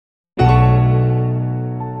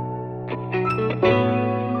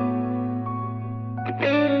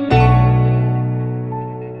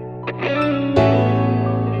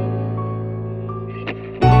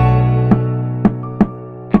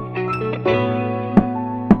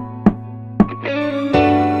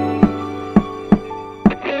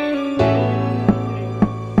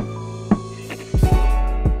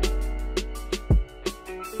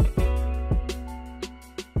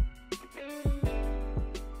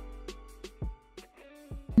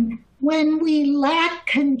when we lack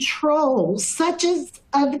control, such as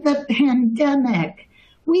of the pandemic,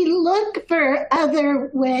 we look for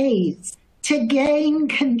other ways to gain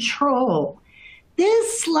control.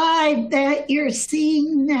 This slide that you're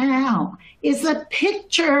seeing now is a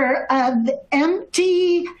picture of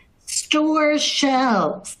empty store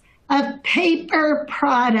shelves of paper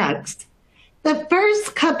products. The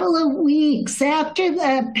first couple of weeks after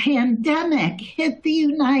the pandemic hit the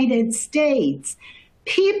United States,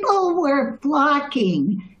 people were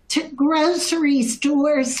flocking to grocery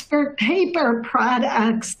stores for paper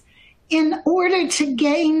products in order to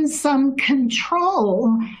gain some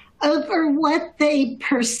control over what they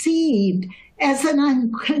perceived as an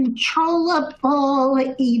uncontrollable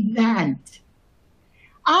event.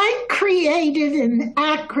 I created an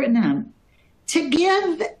acronym to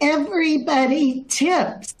give everybody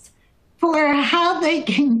tips for how they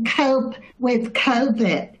can cope with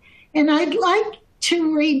COVID. And I'd like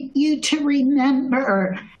you to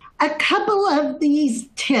remember a couple of these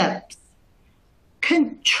tips.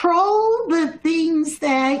 Control the things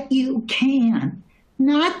that you can,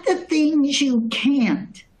 not the things you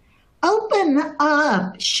can't. Open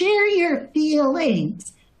up, share your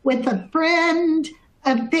feelings with a friend,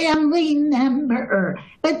 a family member,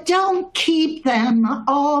 but don't keep them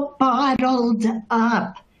all bottled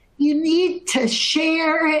up. You need to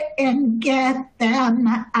share and get them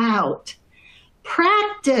out.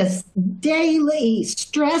 Practice daily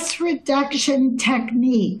stress reduction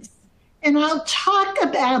techniques, and I'll talk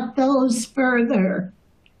about those further,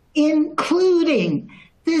 including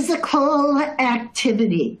physical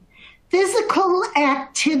activity. Physical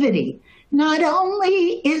activity, not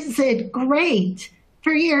only is it great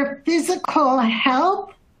for your physical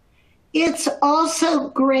health, it's also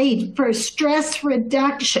great for stress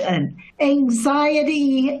reduction,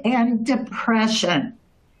 anxiety, and depression.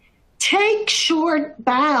 Take short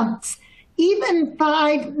bouts, even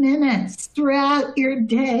 5 minutes throughout your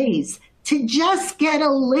days, to just get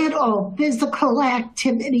a little physical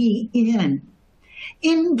activity in.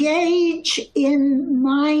 Engage in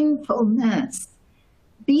mindfulness.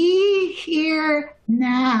 Be here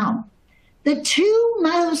now. The two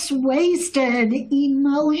most wasted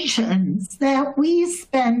emotions that we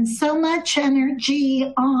spend so much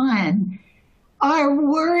energy on are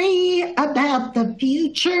worry about the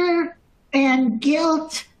future and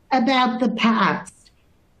guilt about the past.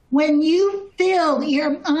 When you feel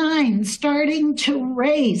your mind starting to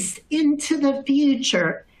race into the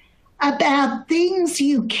future about things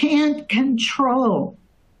you can't control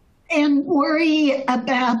and worry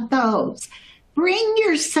about those, bring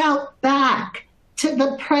yourself back to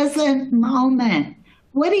the present moment.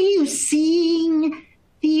 What are you seeing,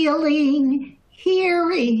 feeling,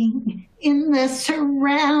 hearing in the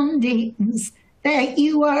surroundings that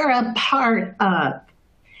you are a part of?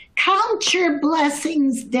 Count your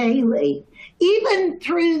blessings daily. Even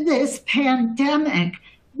through this pandemic,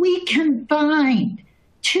 we can find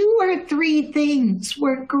 2 or 3 things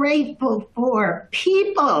we're grateful for,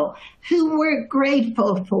 people who we're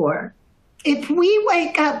grateful for. If we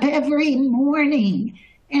wake up every morning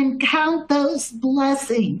and count those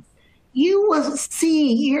blessings, you will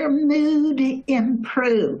see your mood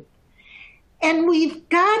improve. And we've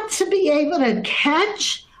got to be able to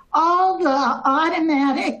catch all the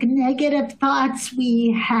automatic negative thoughts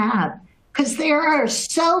we have, because there are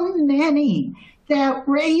so many that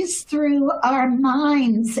race through our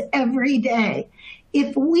minds every day.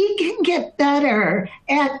 If we can get better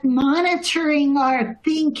at monitoring our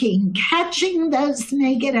thinking, catching those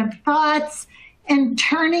negative thoughts and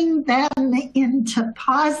turning them into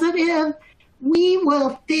positive, we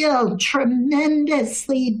will feel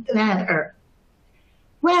tremendously better.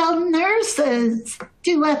 Well, nurses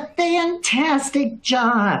do a fantastic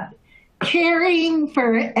job caring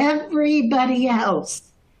for everybody else,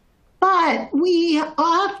 but we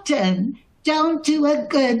often don't do a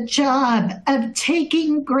good job of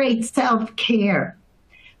taking great self-care.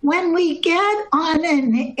 When we get on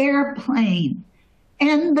an airplane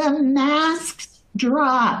and the masks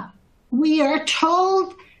drop, we are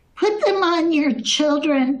told, put them on your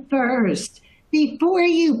children first before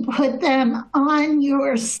you put them on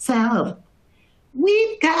yourself.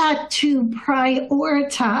 We've got to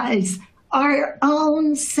prioritize our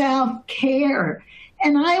own self-care.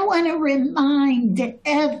 And I want to remind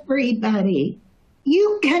everybody,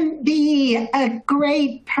 you can be a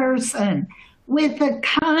great person with a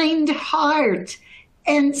kind heart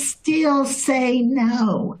and still say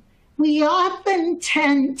no. We often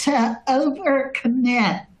tend to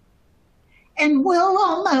overcommit and we'll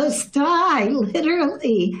almost die,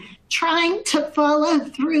 literally, trying to follow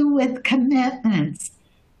through with commitments.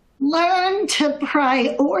 Learn to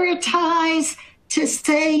prioritize, to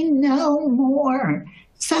say no more,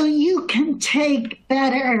 so you can take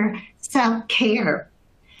better self-care.